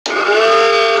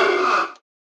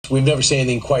We've never seen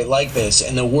anything quite like this.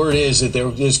 And the word is that there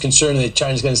is concern that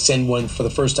China's going to send one, for the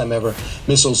first time ever,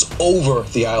 missiles over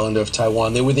the island of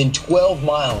Taiwan. They're within 12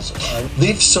 miles.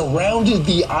 They've surrounded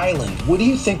the island. What do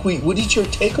you think what is your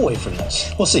takeaway from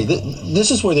this? Well, see, this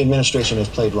is where the administration has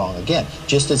played wrong again,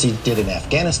 just as he did in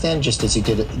Afghanistan, just as he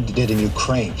did in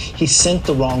Ukraine. He sent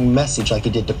the wrong message like he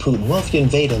did to Putin. Well, if you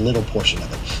invade a little portion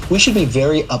of it. We should be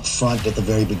very upfront at the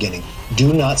very beginning.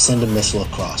 Do not send a missile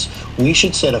across. We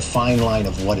should set a fine line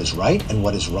of what is right and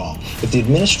what is wrong. If the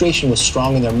administration was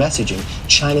strong in their messaging,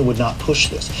 China would not push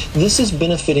this. This is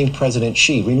benefiting President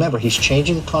Xi. Remember, he's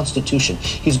changing the Constitution.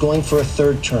 He's going for a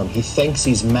third term. He thinks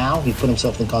he's Mao. He put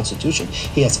himself in the Constitution.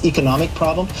 He has economic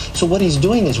problems. So what he's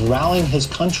doing is rallying his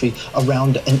country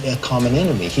around a common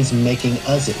enemy. He's making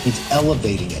us it. He's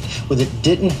elevating it. Well, it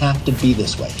didn't have to be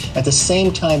this way. At the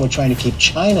same time, we're trying to keep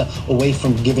China away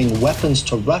from giving weapons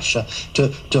to Russia to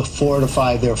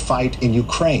fortify their fight in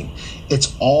Ukraine.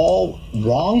 It's all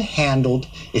wrong handled.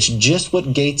 It's just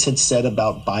what Gates had said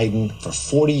about Biden for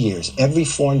 40 years. Every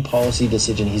foreign policy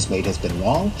decision he's made has been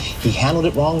wrong. He handled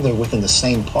it wrong. They're within the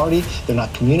same party. They're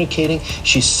not communicating.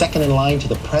 She's second in line to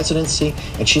the presidency,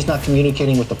 and she's not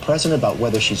communicating with the president about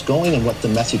whether she's going and what the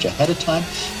message ahead of time.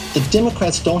 The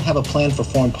Democrats don't have a plan for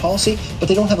foreign policy, but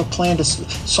they don't have a plan to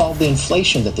solve the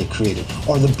inflation that they created,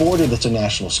 or the border that's a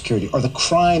national security, or the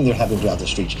crime they're having throughout the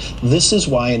streets. This is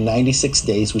why in 96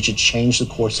 days we should change the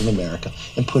course of America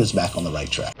and put us back on the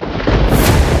right track.